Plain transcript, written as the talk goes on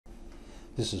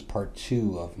This is part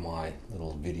 2 of my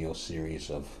little video series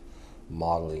of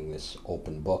modeling this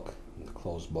open book, and the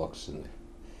closed books, and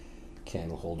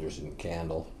candle holders and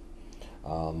candle.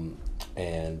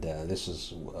 This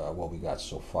is what we got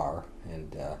so far.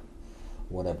 And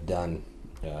what I've done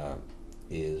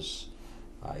is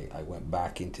I went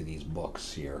back into these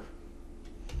books here,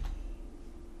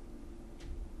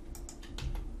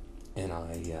 and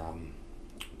I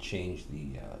changed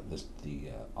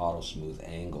the auto smooth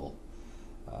angle.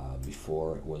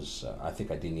 Before it was, I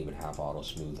think I didn't even have auto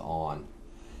smooth on,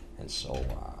 and so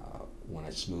when I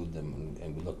smoothed them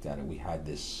and we looked at it, we had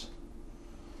this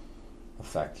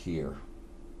effect here,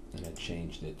 and I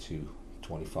changed it to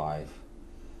 25,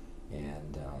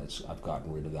 and I've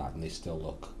gotten rid of that, and they still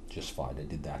look just fine. I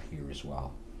did that here as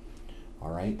well.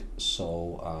 All right,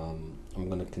 so I'm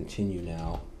going to continue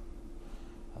now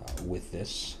with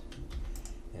this,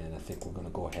 and I think we're going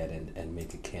to go ahead and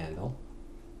make a candle.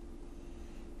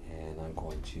 And I'm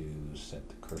going to set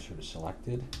the cursor to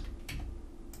selected,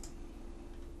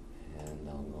 and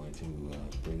I'm going to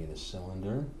bring in a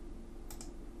cylinder,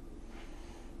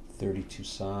 32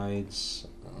 sides.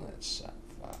 Let's have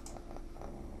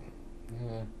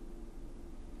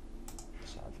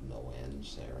no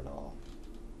ends there at all.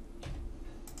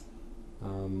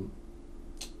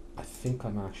 I think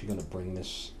I'm actually going to bring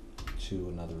this to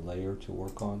another layer to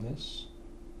work on this.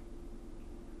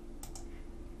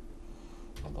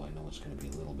 Although I know it's going to be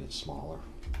a little bit smaller.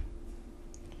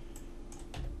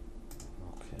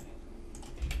 Okay.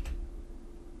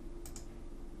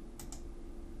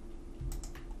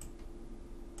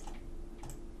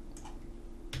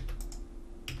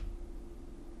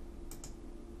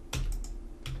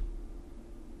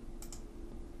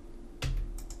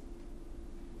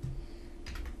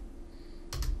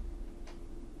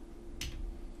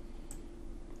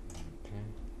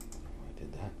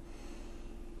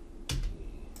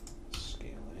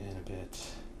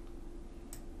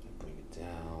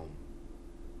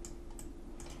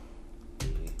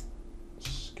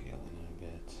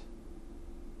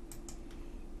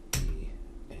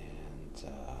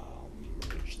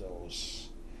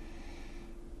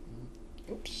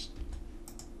 Oops.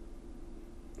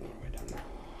 What have I done now?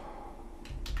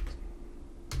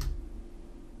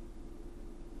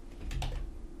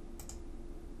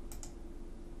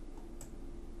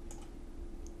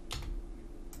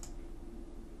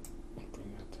 Bring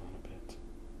that down a bit.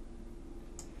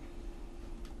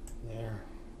 There.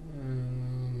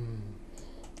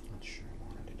 Not sure I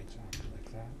wanted it exactly like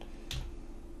that.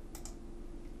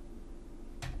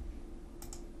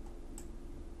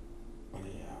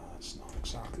 Not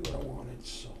exactly what I wanted,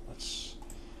 so let's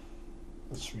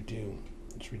redo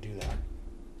that.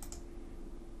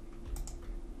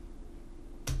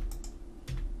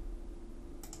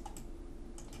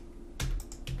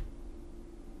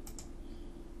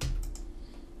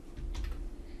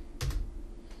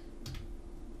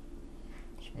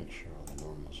 Just make sure all the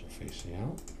normals are facing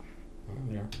out. Oh,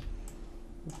 there.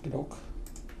 Okey-doke.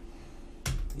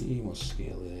 We'll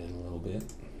scale it in a little bit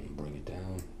and bring it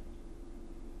down.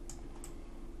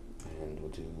 And we'll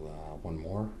do one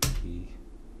more.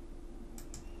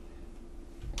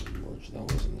 Merge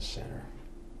those in the center.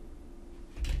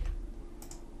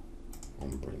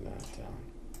 And bring that down.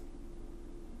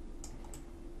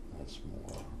 That's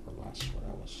more or less what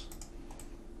I was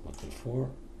looking for.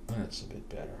 That's a bit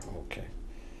better. Okay.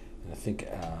 And I think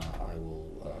I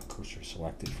will cursor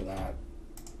selected for that.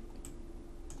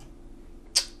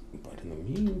 But in the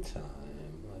meantime,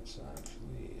 let's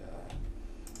actually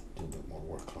do a bit more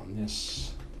work on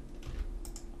this.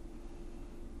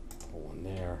 Pull one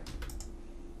there.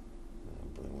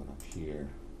 And bring one up here.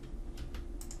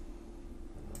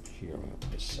 And up here, I'm going to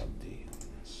put a sub D on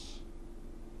this.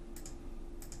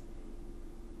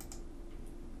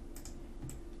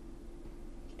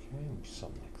 Okay,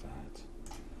 something like that.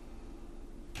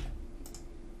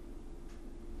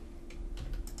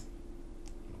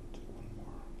 I'll do one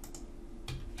more.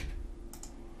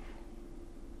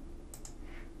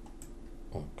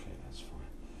 Okay, that's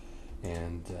fine.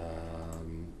 And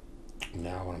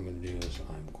now what I'm going to do is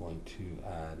I'm going to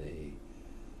add a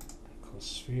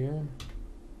icosphere.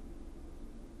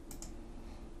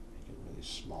 Make it really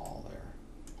small there.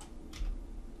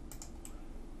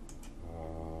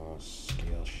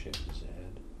 Scale shift Z.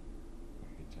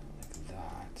 Bring it down like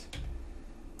that.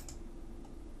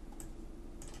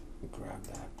 Grab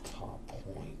that top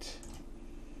point.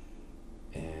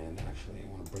 And actually I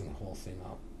want to bring the whole thing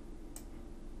up.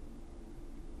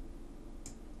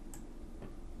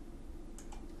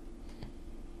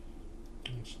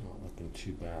 It's not looking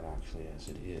too bad actually as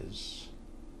it is.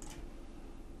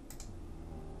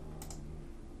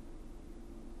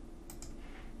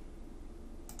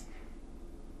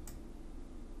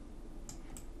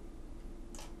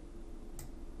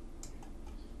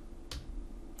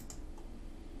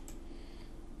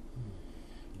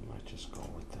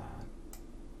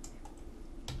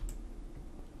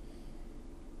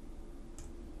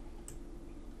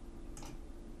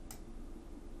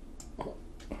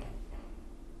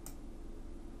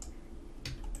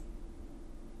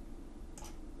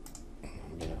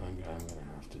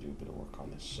 do a bit of work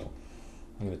on this. So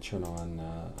I'm going to turn on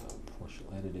partial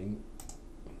editing,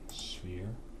 sphere.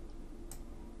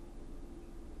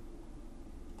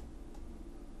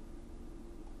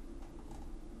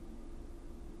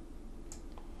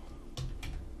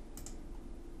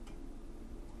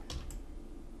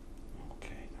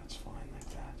 Okay, that's fine like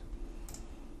that.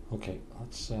 Okay,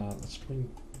 let's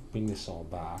bring this all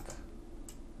back.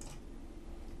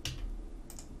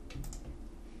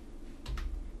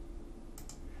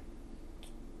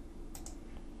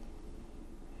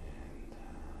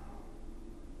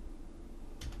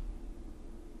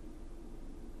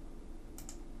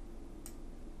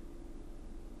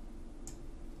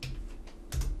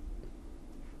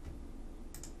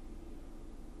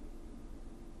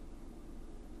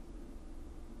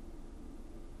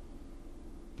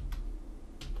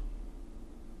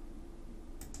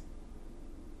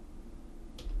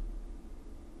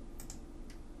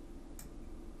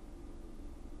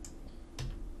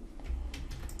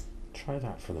 Try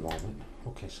that for the moment.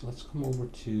 Okay, so let's come over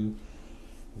to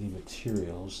the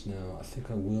materials. Now, I think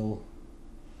I will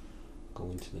go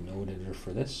into the node editor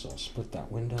for this. So I'll split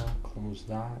that window, close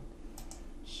that,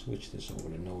 switch this over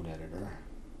to node editor.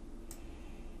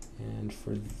 And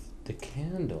for the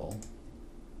candle,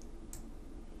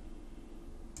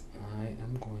 I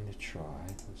am going to try,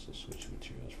 let's just switch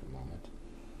materials for a moment,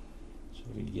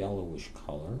 sort of a yellowish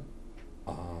color.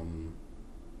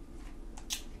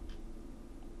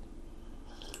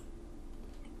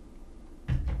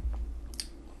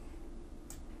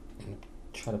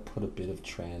 Try to put a bit of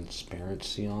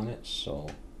transparency on it, so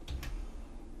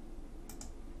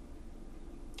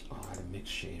I'll add a mix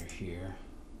shader here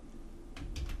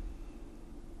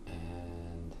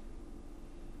and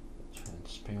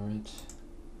transparent,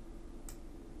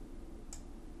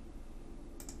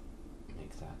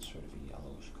 make that sort of a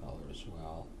yellowish color as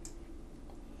well.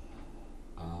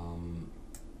 I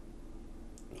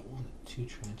don't want it too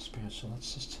transparent, so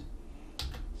let's just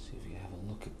see if you have a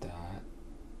look at that.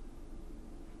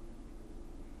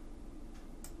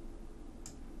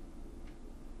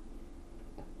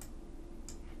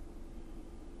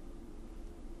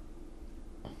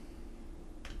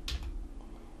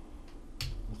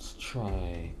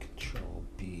 Try Control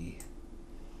B,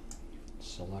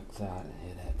 select that and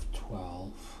hit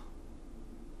F12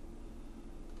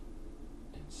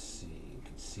 and see, you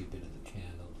can see a bit of the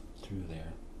candle through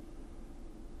there.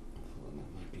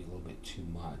 That might be a little bit too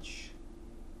much.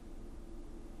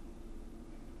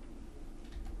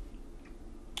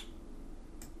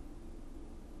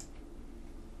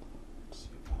 Let's see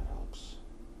if that helps.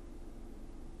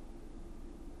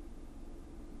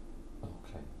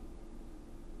 Okay.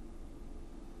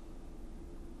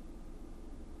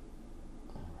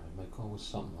 Go with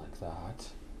something like that.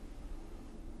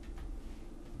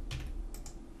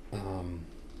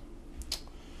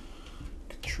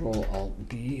 Control Alt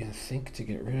B, I think, to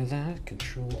get rid of that.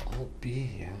 Control Alt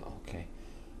B, yeah, okay.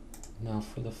 Now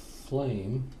for the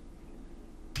flame,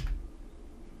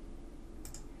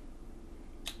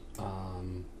 I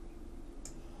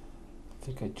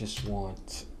think I just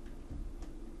want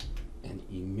an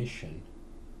emission.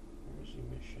 Where's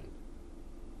emission?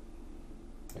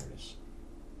 There it is.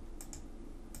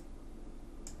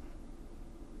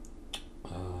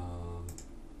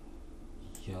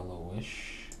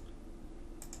 Yellowish.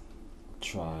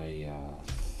 Try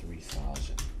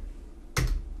 3000.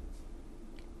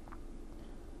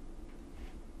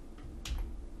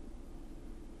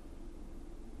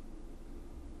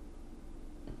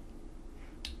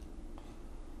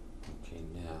 Okay,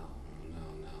 now.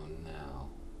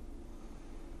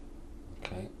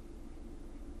 Okay.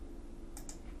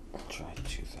 I'll try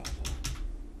 2000.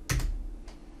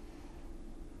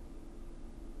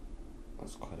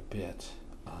 That's quite a bit.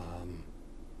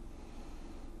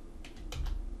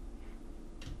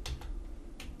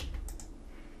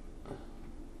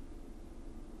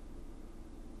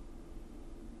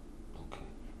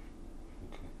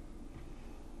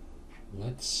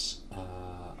 Let's,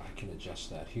 I can adjust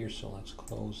that here, so let's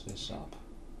close this up.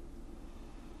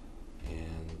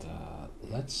 And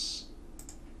let's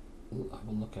have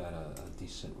a look at a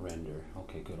decent render.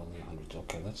 Okay, good, only 100.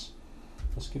 Okay, let's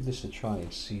give this a try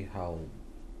and see how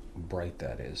bright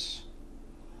that is.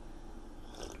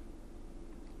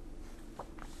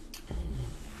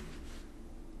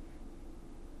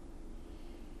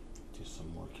 Do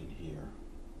some work in here.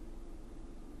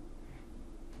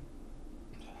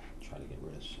 Try to get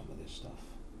rid of some of this stuff.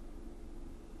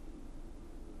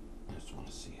 I just want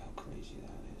to see how crazy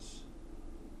that is.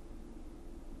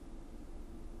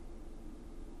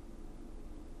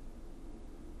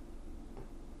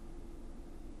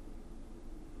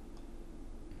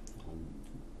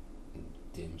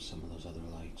 some of those other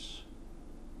lights.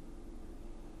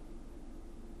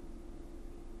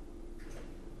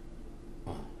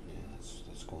 Oh, yeah,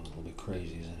 that's going a little bit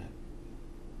crazy, isn't it?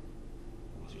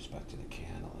 With respect to the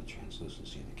candle, the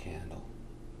translucency of the candle.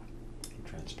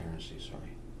 Transparency,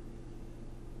 sorry.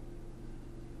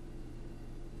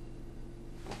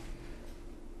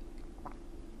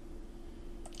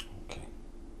 Okay.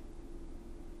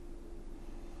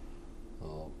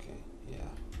 Okay, yeah.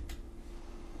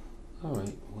 All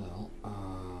right, well,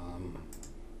 I'm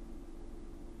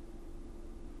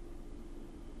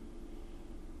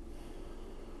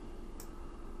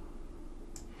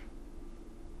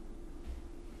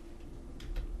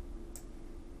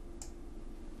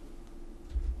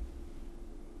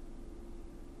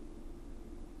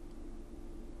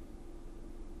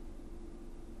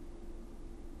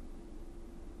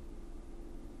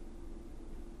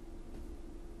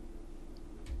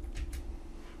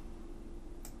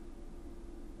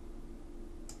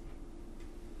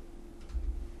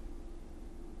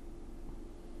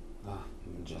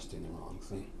adjusting the wrong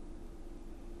thing.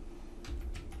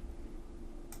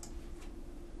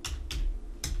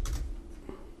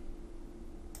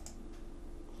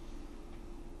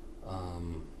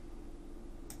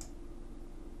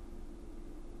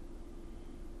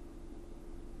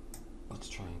 Let's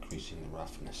try increasing the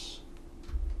roughness.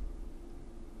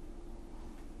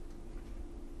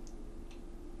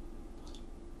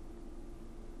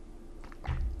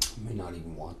 I may not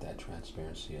even want that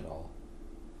transparency at all.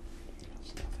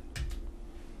 That's nothing.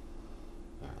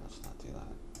 Alright, let's not do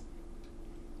that.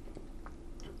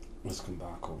 Let's come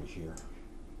back over here.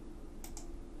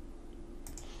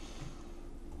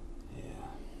 Yeah.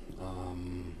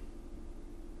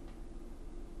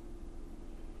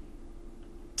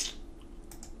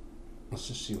 Let's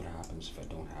just see what happens if I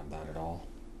don't have that at all.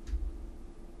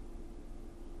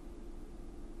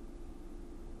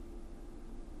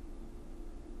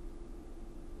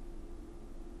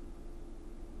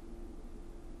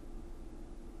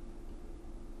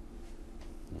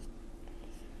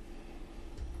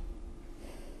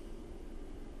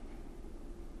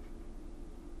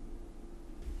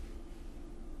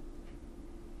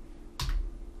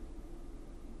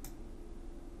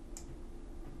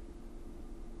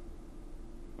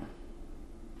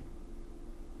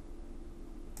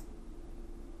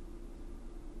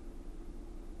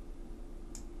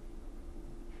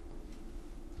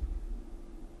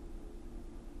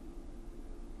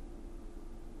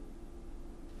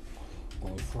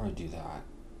 Well, before I do that,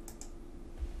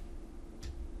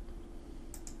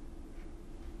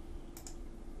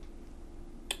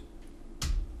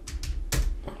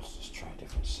 let's just try a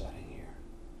different setting here.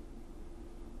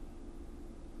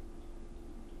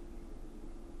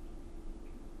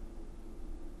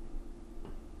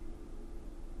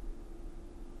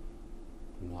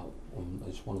 No, I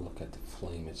just want to look at the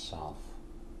flame itself.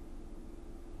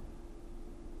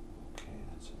 Okay,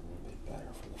 that's a little bit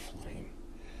better for the flame.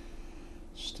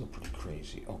 Still pretty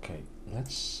crazy. Okay,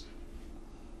 let's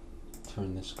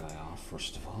turn this guy off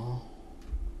first of all.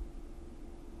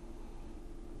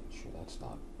 Make sure that's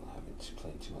not having to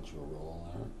play too much of a role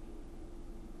there.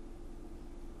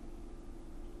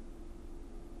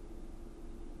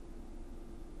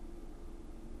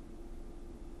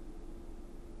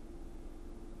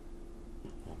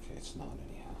 Okay, it's not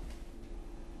anyhow.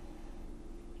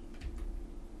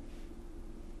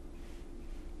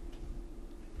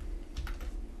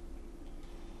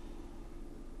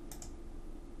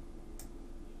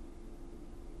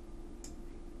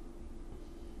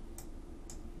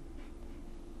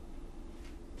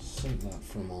 Save that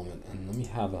for a moment, and let me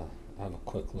have a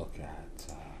quick look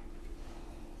at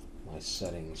my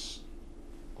settings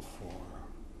for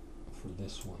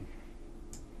this one.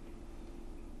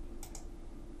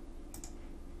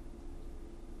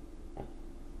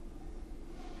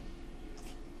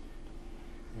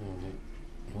 Alright,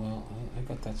 well, I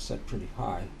got that set pretty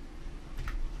high.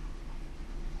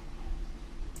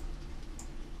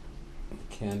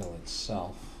 The candle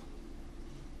itself,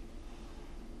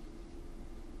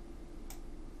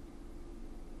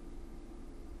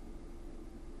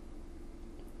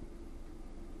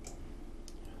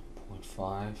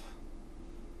 .5,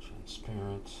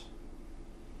 transparent.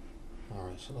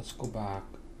 Alright, so let's go back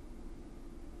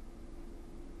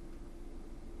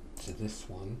to this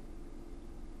one.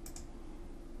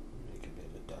 Make it a bit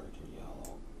of a darker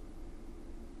yellow.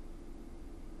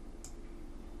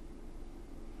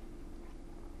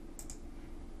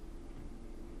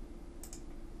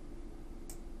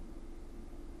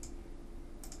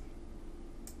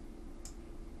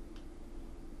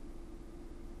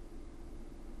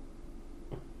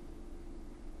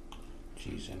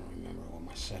 Geez, I don't remember what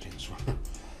my settings were.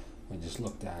 I just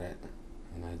looked at it,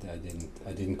 and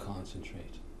I didn't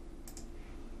concentrate.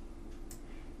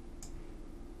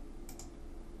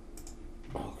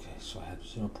 Okay, so I had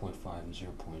 0.5 and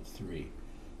 0.3.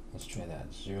 Let's try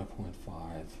that. 0.5,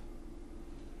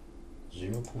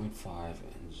 0.5,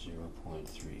 and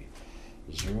 0.3.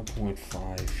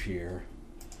 0.5 here,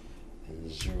 and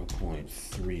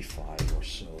 0.35 or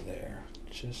so there.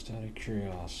 Just out of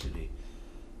curiosity,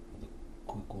 a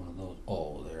quick one of those.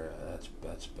 Oh, there.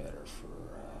 That's better for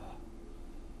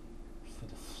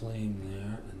the flame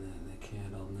there, and then the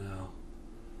candle now.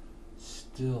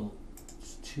 Still,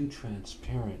 it's too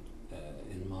transparent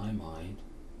in my mind.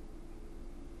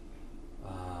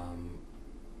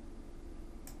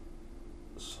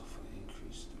 So if I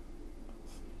increase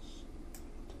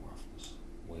the roughness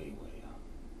way up,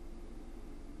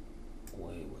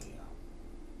 way up.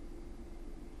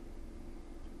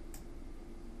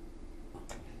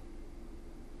 Okay.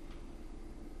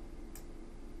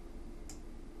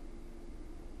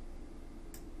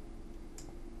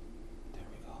 There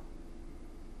we go.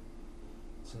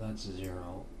 So that's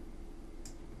 0.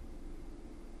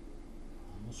 I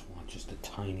almost want just the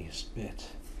tiniest bit.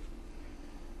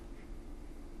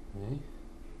 Okay.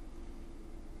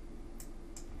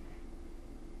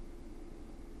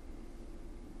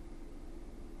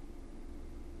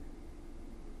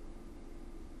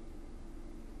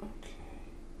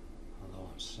 Although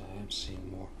I'm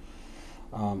seeing more.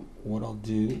 What I'll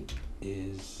do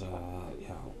is,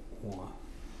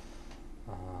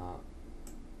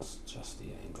 let's adjust the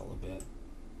angle a bit,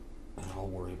 and I'll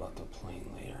worry about the plane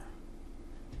later.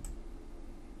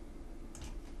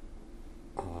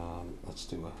 Let's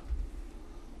do a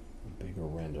bigger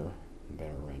render,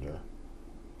 better render.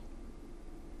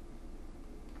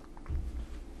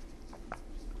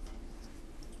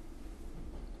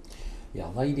 Yeah,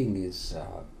 lighting is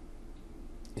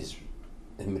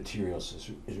and materials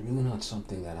is really not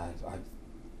something that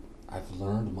I've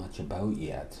learned much about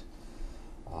yet.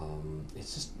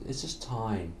 It's just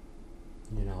time,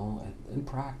 and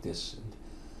practice. And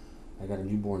I got a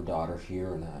newborn daughter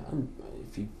here, and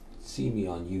if you see me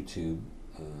on YouTube,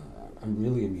 I'm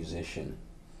really a musician.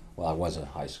 Well, I was a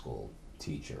high school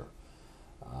teacher,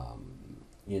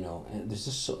 and there's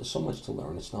just so much to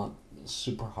learn. It's not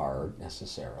super hard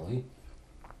necessarily,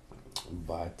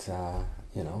 but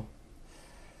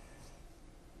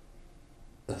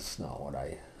that's not what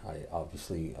I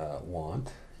obviously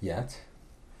want yet.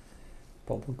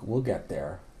 But we'll get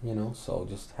there, So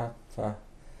just have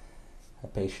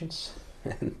patience,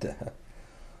 and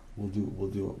we'll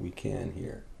do what we can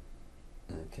here.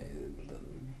 Okay,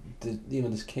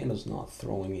 this candle's not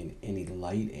throwing in any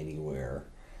light anywhere,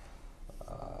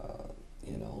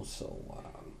 So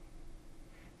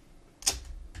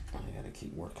I gotta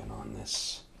keep working on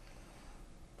this.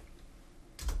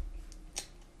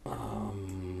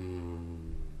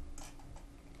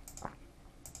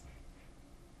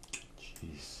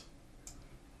 Jeez.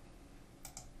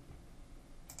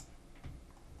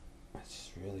 I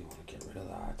just really want to get rid of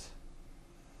that.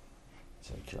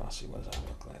 Just out of curiosity, what does that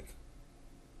look like?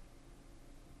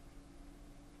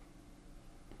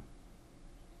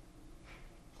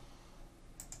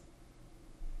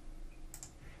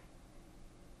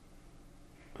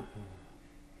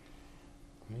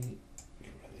 Let me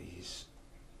get rid of these.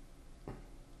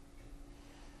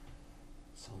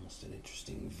 It's almost an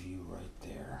interesting view right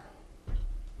there.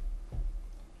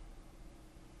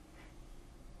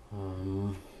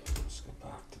 Let's go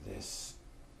back to this.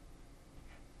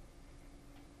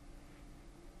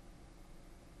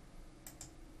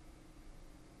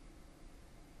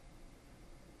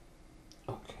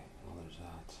 Okay, well there's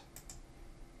that.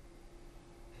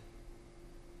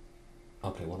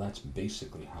 Okay, well that's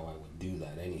basically how I would do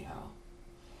that anyhow.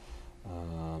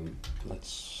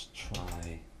 Let's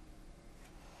try,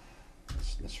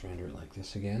 let's render it like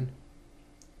this again.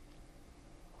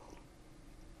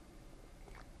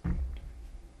 I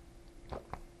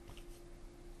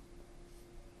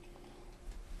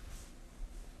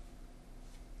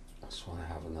just want to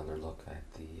have another look at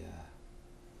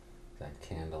that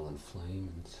candle and flame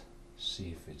and see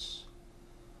if it's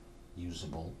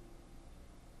usable.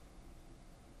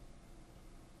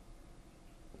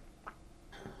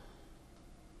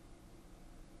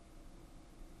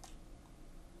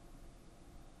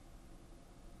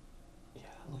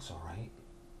 Looks alright.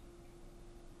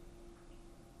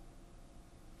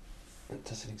 It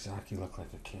doesn't exactly look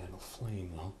like a candle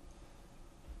flame though,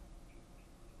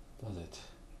 does it?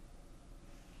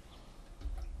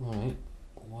 Alright,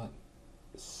 what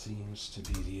seems to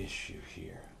be the issue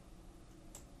here?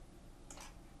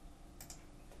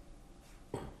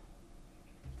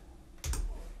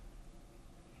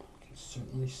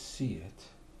 certainly see it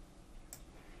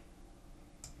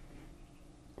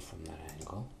from that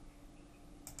angle.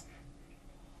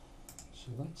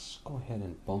 So let's go ahead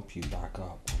and bump you back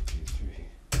up, 1, 2,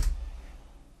 3,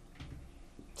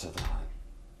 to that.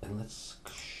 And let's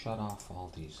shut off all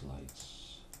these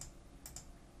lights.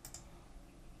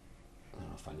 I don't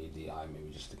know if I need the eye,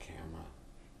 maybe just the camera.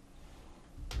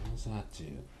 What does that do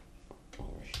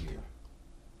over here?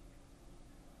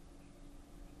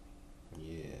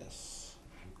 Yes,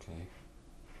 okay.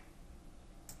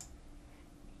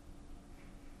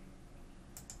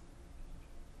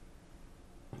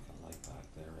 Like a light back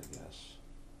there, I guess.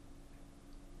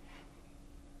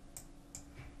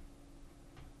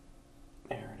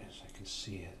 There it is, I can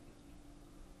see it.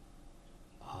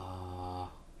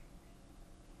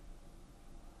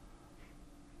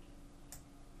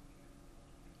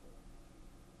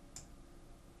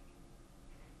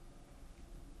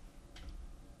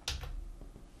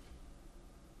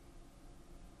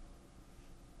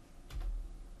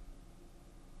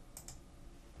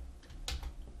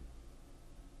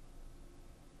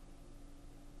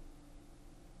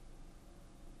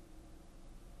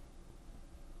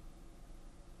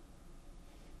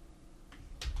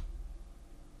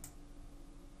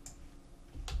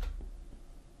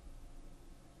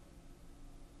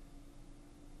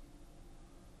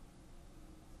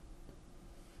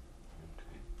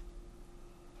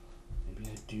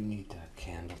 Do need that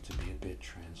candle to be a bit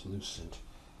translucent.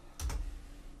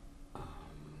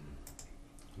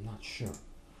 I'm not sure.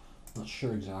 Not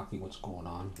sure exactly what's going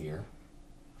on here.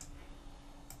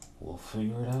 We'll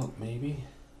figure it out, maybe.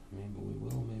 Maybe we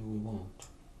will, maybe we won't.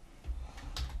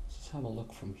 Let's just have a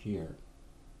look from here.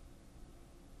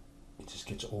 It just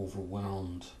gets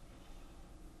overwhelmed.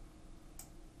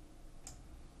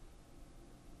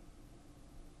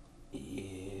 Yeah.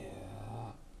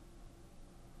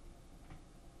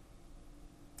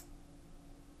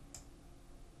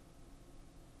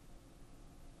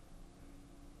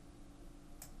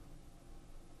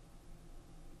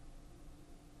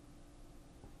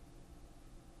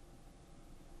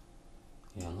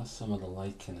 Yeah, unless some of the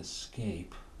light can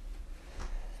escape,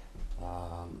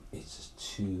 it's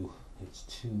just it's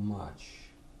too much.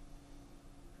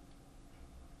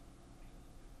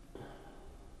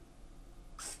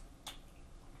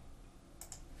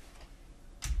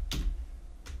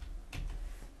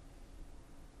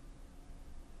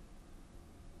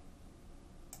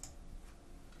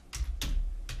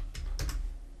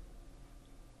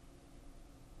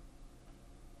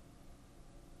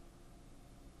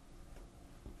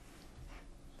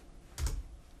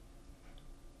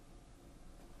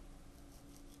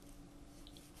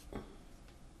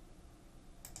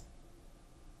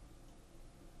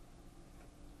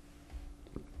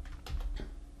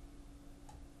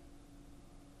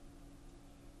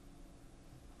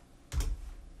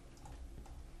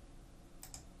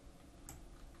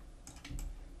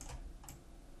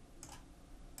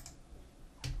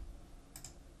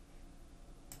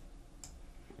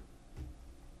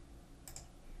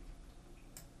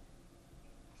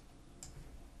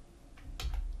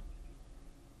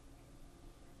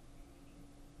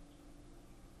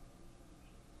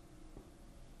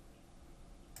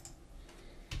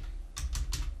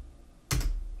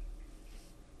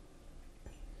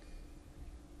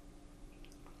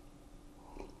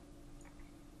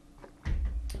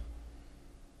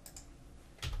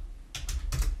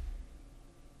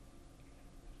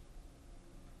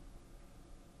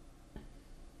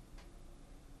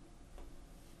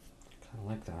 Kind of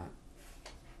like that.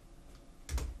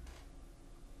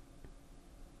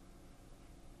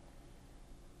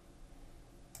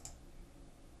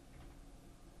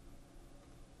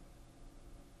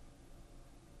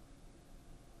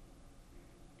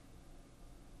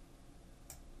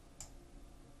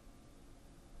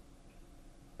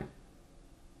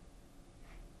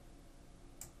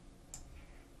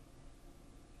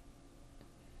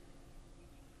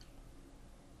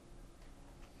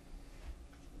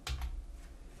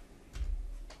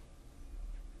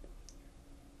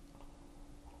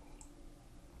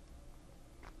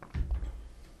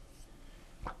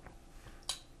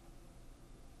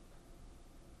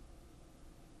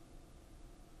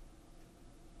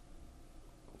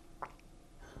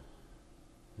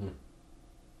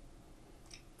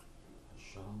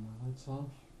 Shut all my lights off.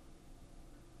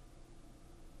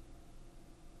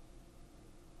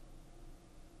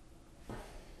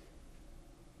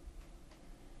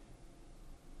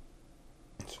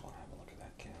 Just want to have a look at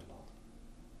that candle.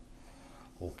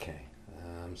 Okay,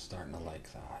 I'm starting to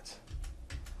like that.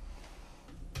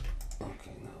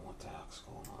 Okay, now what the heck's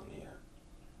going on here?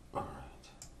 Alright.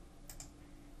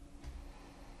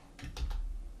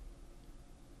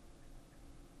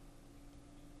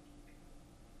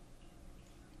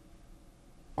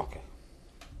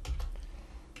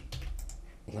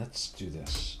 let's do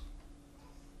this.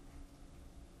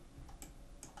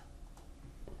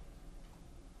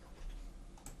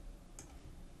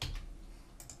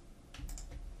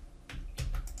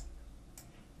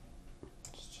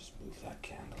 Let's just move that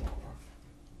candle over.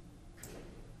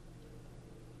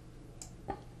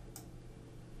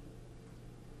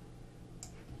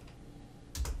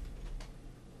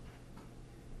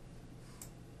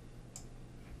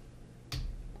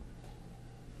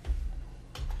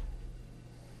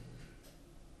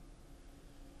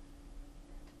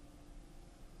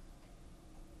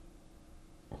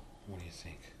 What do you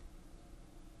think?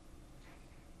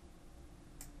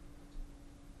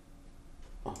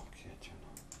 Oh, can't turn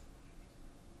on.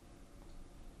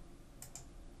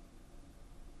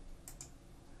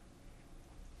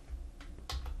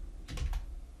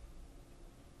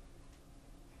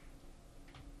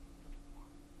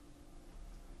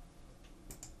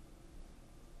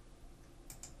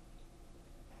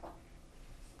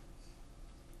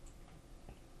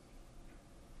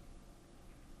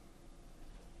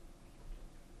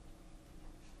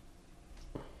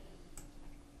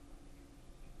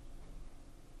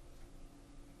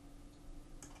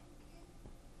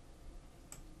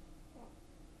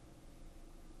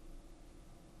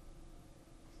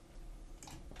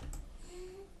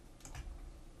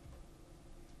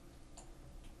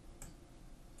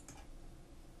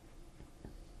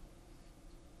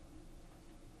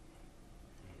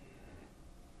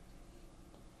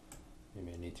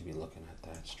 Maybe I need to be looking at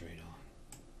that straight on.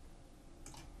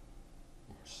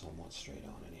 Or somewhat straight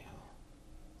on anyhow.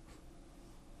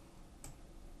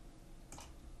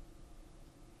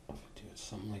 If I do it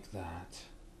something like that.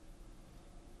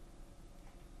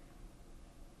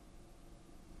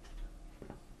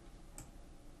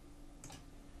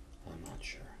 I'm not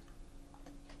sure.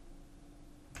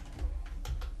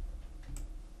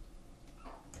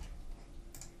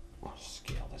 I'll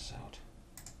scale this out.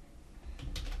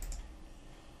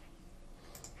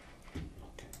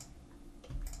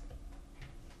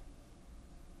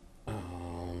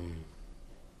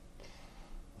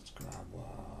 Let's grab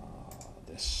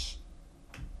this.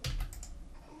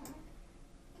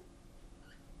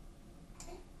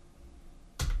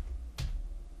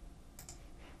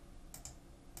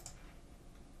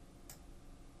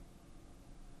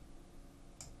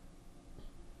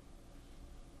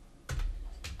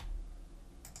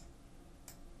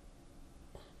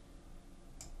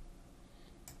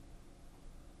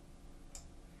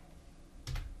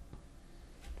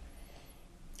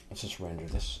 Let's just render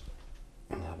this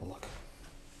and have a look.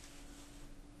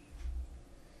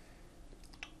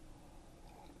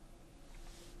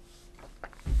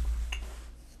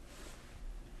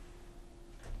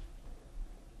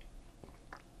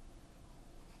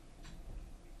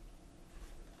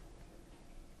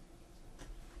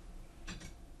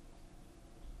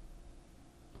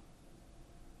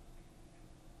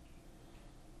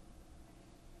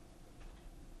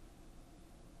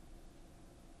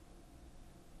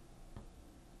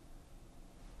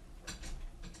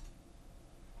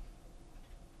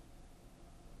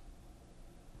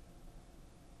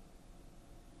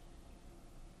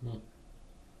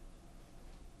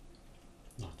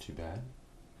 Not too bad.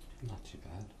 Not too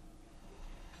bad.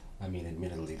 I mean,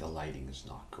 admittedly, the lighting is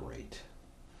not great.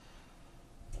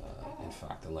 In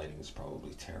fact, the lighting is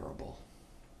probably terrible.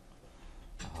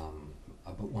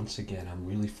 But once again, I'm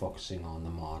really focusing on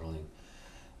the modeling.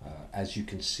 As you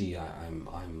can see,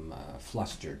 I'm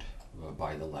flustered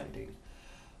by the lighting.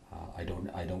 I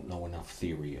don't know enough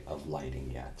theory of lighting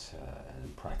yet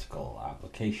and practical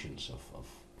applications of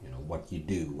what you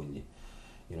do when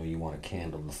you want a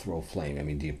candle to throw flame. I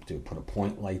mean, do you put a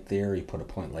point light there? You put a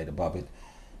point light above it,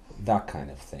 that kind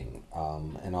of thing.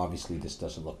 And obviously, this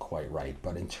doesn't look quite right.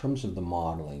 But in terms of the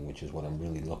modeling, which is what I'm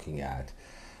really looking at,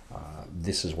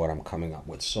 this is what I'm coming up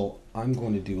with. So I'm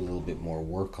going to do a little bit more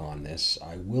work on this.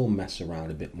 I will mess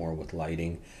around a bit more with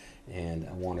lighting, and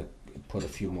I want to put a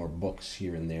few more books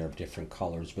here and there of different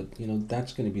colors. But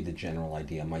that's going to be the general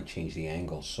idea. I might change the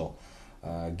angles. So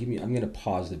I'm going to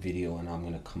pause the video and I'm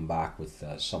going to come back with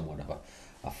somewhat of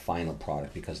a final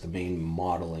product because the main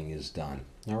modeling is done.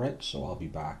 All right, so I'll be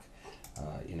back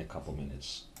in a couple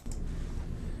minutes.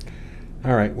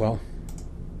 All right, well,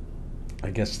 I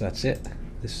guess that's it.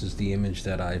 This is the image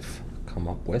that I've come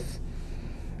up with.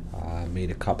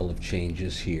 Made a couple of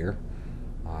changes here.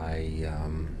 I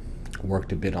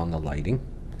worked a bit on the lighting.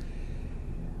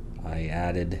 I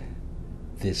added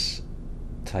this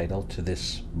title to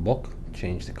this book,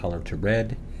 changed the color to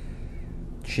red,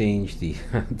 changed the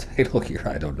title here,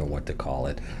 I don't know what to call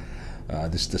it.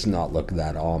 This does not look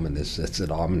that ominous. It's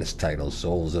an ominous title,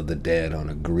 Souls of the Dead on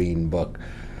a green book.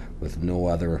 with no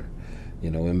other,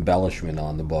 embellishment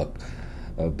on the book.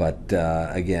 But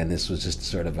again, this was just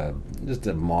sort of a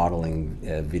modeling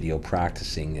video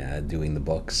practicing doing the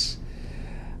books.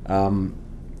 Um,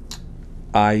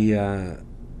 I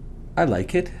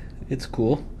like it. It's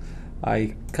cool.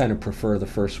 I kind of prefer the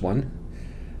first one.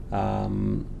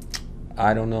 Um,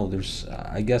 I don't know. There's,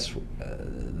 I guess,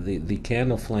 the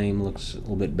candle flame looks a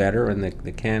little bit better, and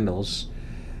the candles.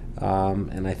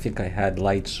 And I think I had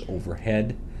lights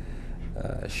overhead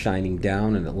shining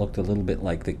down, and it looked a little bit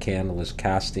like the candle is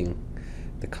casting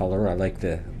the color. I like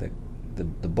the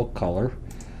book color,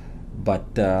 but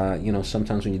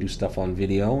sometimes when you do stuff on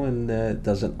video, and it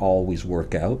doesn't always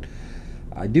work out.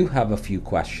 I do have a few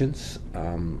questions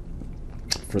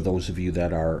for those of you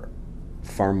that are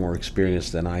far more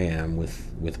experienced than I am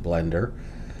with Blender.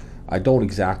 I don't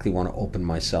exactly want to open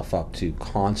myself up to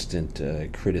constant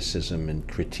criticism and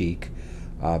critique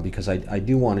because I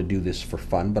do want to do this for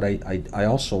fun, but I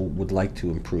also would like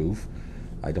to improve.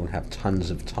 I don't have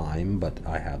tons of time, but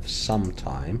I have some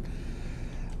time.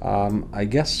 I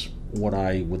guess what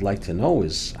I would like to know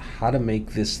is how to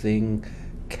make this thing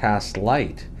cast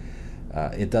light.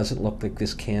 It doesn't look like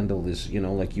this candle is,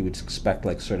 like you would expect,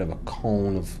 like sort of a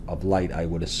cone of light, I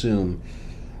would assume,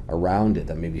 around it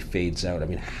that maybe fades out. I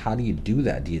mean, how do you do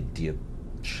that? Do you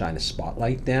shine a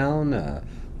spotlight down,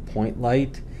 point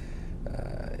light?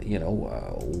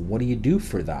 What do you do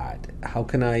for that? How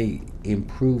can I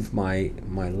improve my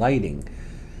lighting?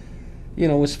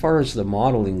 As far as the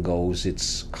modeling goes,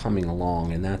 it's coming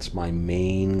along, and that's my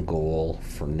main goal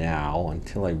for now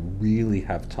until I really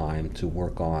have time to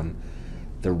work on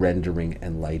the rendering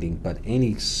and lighting. But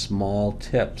any small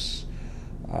tips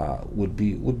would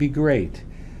be great.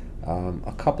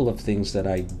 A couple of things that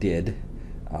I did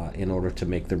in order to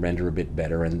make the render a bit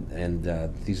better, and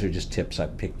these are just tips I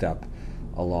picked up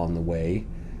along the way.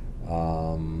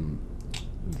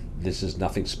 This is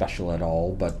nothing special at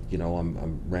all, but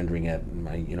I'm rendering at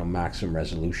my maximum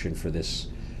resolution for this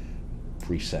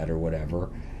preset or whatever,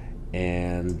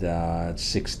 and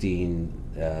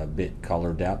 16-bit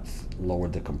color depth.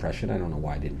 Lowered the compression. I don't know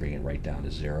why I didn't bring it right down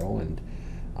to 0. And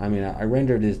I mean, I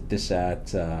rendered this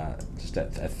at just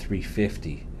at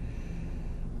 350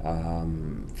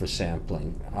 for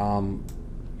sampling.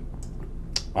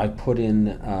 I put in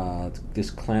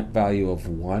this clamp value of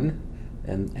 1,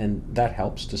 and that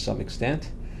helps to some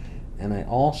extent. And I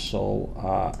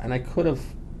also and I could have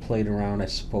played around, I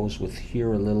suppose, with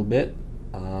here a little bit,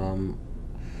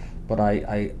 but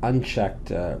I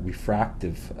unchecked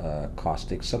refractive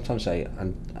caustic. Sometimes I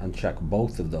uncheck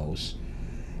both of those,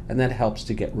 and that helps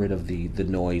to get rid of the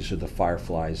noise or the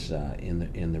fireflies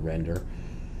in the render.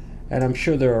 And I'm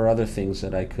sure there are other things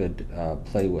that I could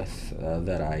play with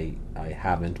that I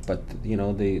haven't, but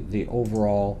the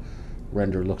overall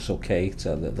render looks okay.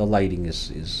 So the lighting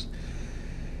is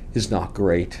not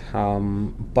great,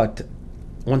 but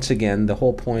once again, the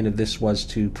whole point of this was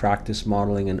to practice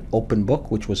modeling an open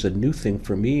book, which was a new thing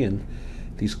for me, and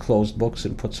these closed books,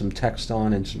 and put some text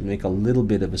on and make a little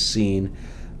bit of a scene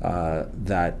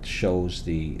that shows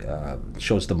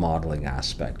the modeling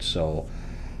aspect. So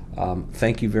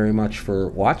thank you very much for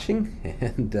watching,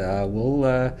 and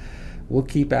we'll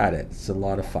keep at it. It's a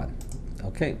lot of fun.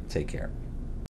 Okay, take care.